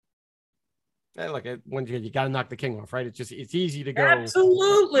 Look, when you got to knock the king off, right? It's easy to go.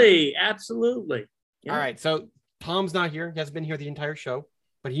 Absolutely. Yeah. All right. So Tom's not here. He hasn't been here the entire show,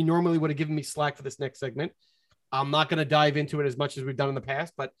 but he normally would have given me slack for this next segment. I'm not going to dive into it as much as we've done in the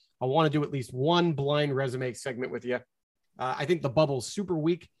past, but I want to do at least one blind resume segment with you. I think the bubble's super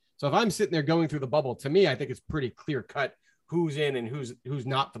weak. So if I'm sitting there going through the bubble, to me, I think it's pretty clear cut who's in and who's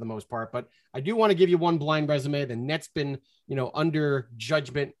not for the most part. But I do want to give you one blind resume. The net's been, under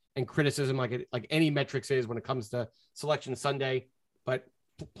judgment and criticism like any metrics is when it comes to Selection Sunday. But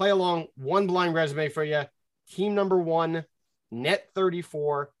play along, one blind resume for you. Team number 1, net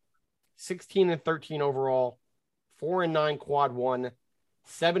 34, 16-13 overall, 4-9 quad 1,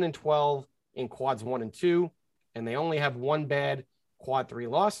 7-12 in quads 1 and 2. And they only have one bad quad 3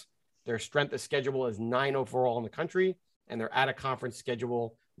 loss. Their strength of schedule is 9 overall in the country, and their out-of-conference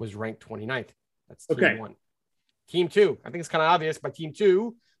schedule was ranked 29th. That's Team 1. Team 2, I think it's kind of obvious by Team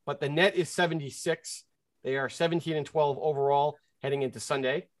 2, but the net is 76, They are 17-12 overall heading into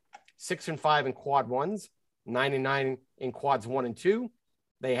Sunday, 6-5 in quad ones, 9-9 in quads 1 and 2.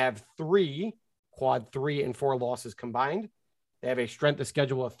 They have 3 quad 3 and 4 losses combined. They have a strength of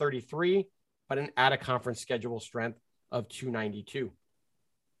schedule of 33, but an out-of-conference schedule strength of 292.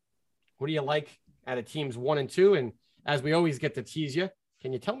 What do you like out of teams 1 and 2? And as we always get to tease you,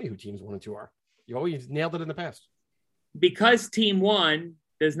 can you tell me who teams 1 and 2 are? You always nailed it in the past. Because team 1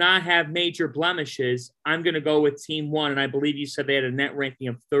 does not have major blemishes, I'm going to go with team 1. And I believe you said they had a net ranking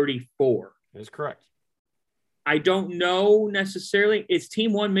of 34. That is correct. I don't know necessarily. Is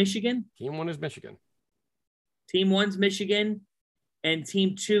team 1 Michigan? Team 1 is Michigan. Team 1's Michigan. And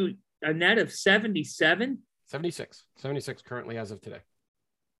team 2, a net of 77? 76. 76 currently as of today.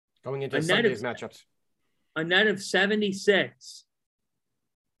 Going into Sunday's matchups. A net of 76.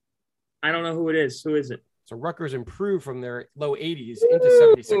 I don't know who it is. Who is it? So Rutgers improved from their low 80s into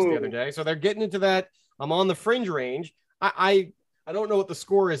 76 the other day. So they're getting into that. I'm on the fringe range. I don't know what the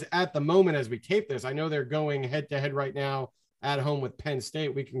score is at the moment as we tape this. I know they're going head-to-head right now at home with Penn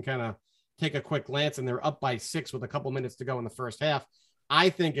State. We can kind of take a quick glance, and they're up by 6 with a couple minutes to go in the first half. I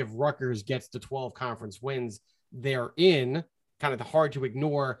think if Rutgers gets to 12 conference wins, they're in. Kind of hard to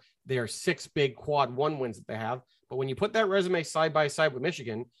ignore their 6 big quad 1 wins that they have. But when you put that resume side by side with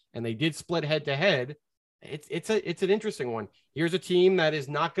Michigan, and they did split head-to-head, it's an interesting one. Here's a team that is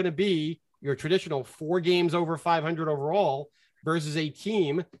not going to be your traditional 4 games over 500 overall versus a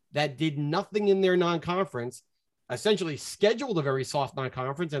team that did nothing in their non-conference, essentially scheduled a very soft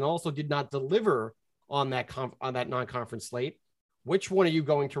non-conference, and also did not deliver on that non-conference slate. Which one are you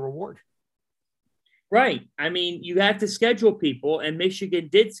going to reward? Right. I mean, you have to schedule people, and Michigan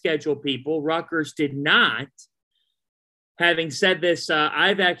did schedule people. Rutgers did not. Having said this,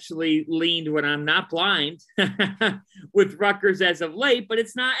 I've actually leaned, when I'm not blind, with Rutgers as of late, but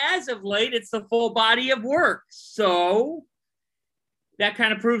it's not as of late. It's the full body of work. So that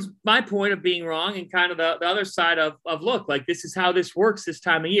kind of proves my point of being wrong, and kind of the other side of look, like, this is how this works this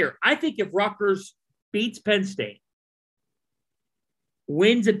time of year. I think if Rutgers beats Penn State,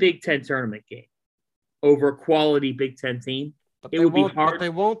 wins a Big Ten tournament game over a quality Big Ten team, but it would be hard. But they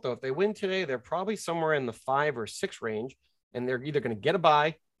won't, though. If they win today, they're probably somewhere in the 5 or 6 range, and they're either going to get a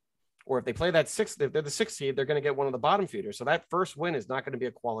bye, or if they play that 6th, if they're the 6th seed, they're going to get one of the bottom feeders. So that first win is not going to be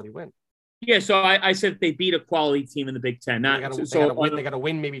a quality win. Yeah, so I said they beat a quality team in the Big Ten. They got to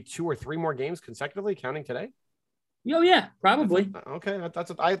win maybe 2 or 3 more games consecutively, counting today. Oh yeah, probably. That's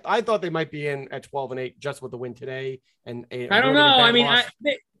what I thought they might be in at 12-8 just with the win today. And I don't know. I mean,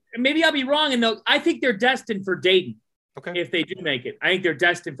 maybe I'll be wrong, and I think they're destined for Dayton. Okay, if they do make it, I think they're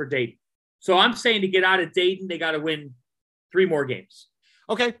destined for Dayton. So I'm saying to get out of Dayton, they got to win 3 more games.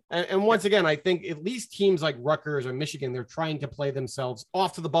 Okay. And once again, I think at least teams like Rutgers or Michigan, they're trying to play themselves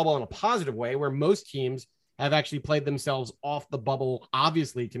off to the bubble in a positive way, where most teams have actually played themselves off the bubble,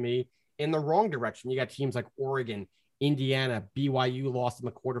 obviously, to me, in the wrong direction. You got teams like Oregon, Indiana, BYU lost in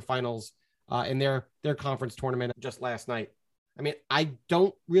the quarterfinals in their conference tournament just last night. I mean, I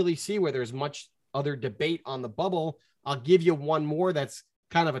don't really see where there's much other debate on the bubble. I'll give you one more that's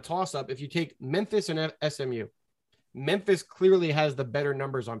kind of a toss-up. If you take Memphis and SMU, Memphis clearly has the better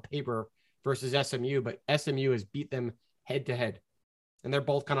numbers on paper versus SMU, but SMU has beat them head-to-head. And they're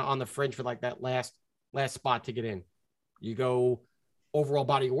both kind of on the fringe for like that last spot to get in. You go overall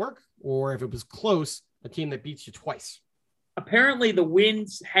body of work, or if it was close, a team that beats you twice. Apparently the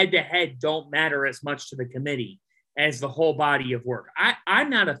wins head-to-head don't matter as much to the committee as the whole body of work. I'm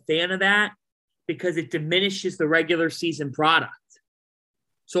not a fan of that because it diminishes the regular season product.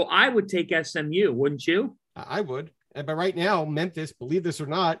 So I would take SMU, wouldn't you? I would. But right now, Memphis, believe this or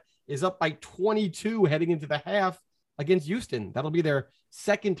not, is up by 22 heading into the half against Houston. That'll be their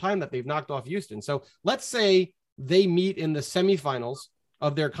second time that they've knocked off Houston. So let's say they meet in the semifinals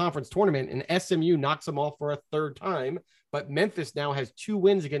of their conference tournament and SMU knocks them off for a 3rd time, but Memphis now has 2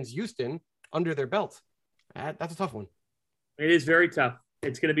 wins against Houston under their belt. That's a tough one. It is very tough.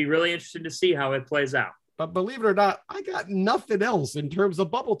 It's going to be really interesting to see how it plays out. But believe it or not, I got nothing else in terms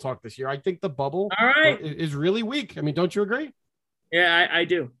of bubble talk this year. I think the bubble is really weak. I mean, don't you agree? Yeah, I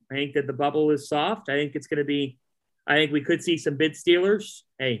do. I think that the bubble is soft. I think we could see some bid stealers.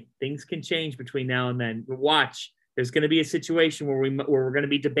 Hey, things can change between now and then. But watch. There's going to be a situation where we're going to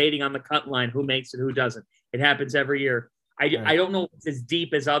be debating on the cut line who makes it, who doesn't. It happens every year. I don't know if it's as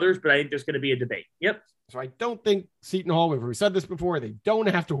deep as others, but I think there's going to be a debate. Yep. So I don't think Seton Hall, we've said this before, they don't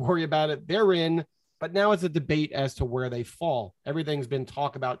have to worry about it. They're in, but now it's a debate as to where they fall. Everything's been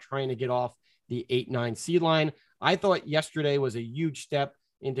talk about trying to get off the 8-9 seed line. I thought yesterday was a huge step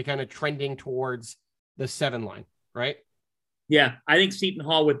into kind of trending towards the 7 line, right? Yeah, I think Seton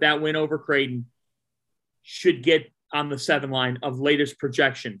Hall with that win over Creighton should get on the 7 line of latest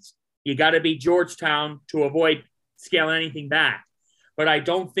projections. You got to beat Georgetown to avoid scaling anything back. But I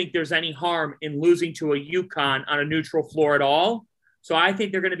don't think there's any harm in losing to a UConn on a neutral floor at all. So I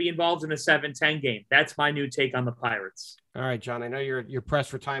think they're going to be involved in a 7-10 game. That's my new take on the Pirates. All right, John, I know you're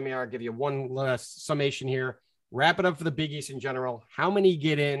pressed for time here. I'll give you one last summation here. Wrap it up for the Big East in general. How many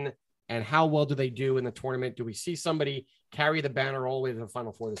get in and how well do they do in the tournament? Do we see somebody carry the banner all the way to the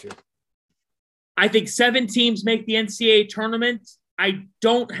Final Four this year? I think 7 teams make the NCAA tournament. I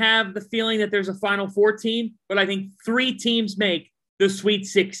don't have the feeling that there's a Final Four team, but I think 3 teams make the Sweet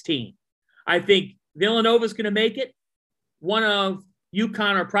 16. I think Villanova's going to make it. One of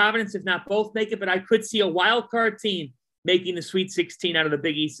UConn or Providence, if not both, make it, but I could see a wild card team making the Sweet 16 out of the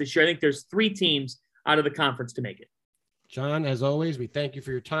Big East this year. I think there's 3 teams out of the conference to make it. John, as always, we thank you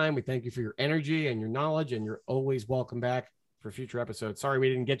for your time. We thank you for your energy and your knowledge, and you're always welcome back for future episodes. Sorry we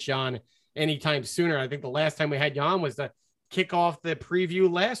didn't get you on anytime sooner. I think the last time we had you on was to kick off the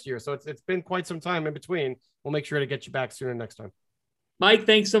preview last year, so it's been quite some time in between. We'll make sure to get you back sooner next time. Mike,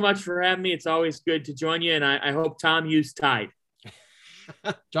 thanks so much for having me. It's always good to join you, and I hope Tom Hughes tied.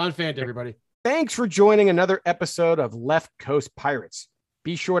 John Fanta, everybody. Thanks for joining another episode of Left Coast Pirates.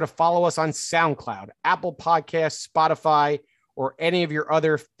 Be sure to follow us on SoundCloud, Apple Podcasts, Spotify, or any of your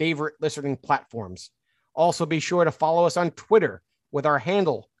other favorite listening platforms. Also, be sure to follow us on Twitter with our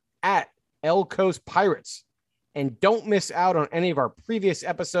handle @LCoastPirates. And don't miss out on any of our previous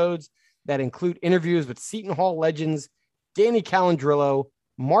episodes that include interviews with Seton Hall legends Danny Calandrillo,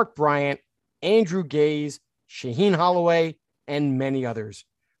 Mark Bryant, Andrew Gaze, Shaheen Holloway, and many others.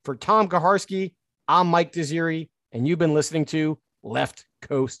 For Tom Kaharski, I'm Mike Desiri, and you've been listening to Left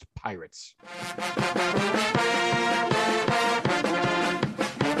Coast Pirates.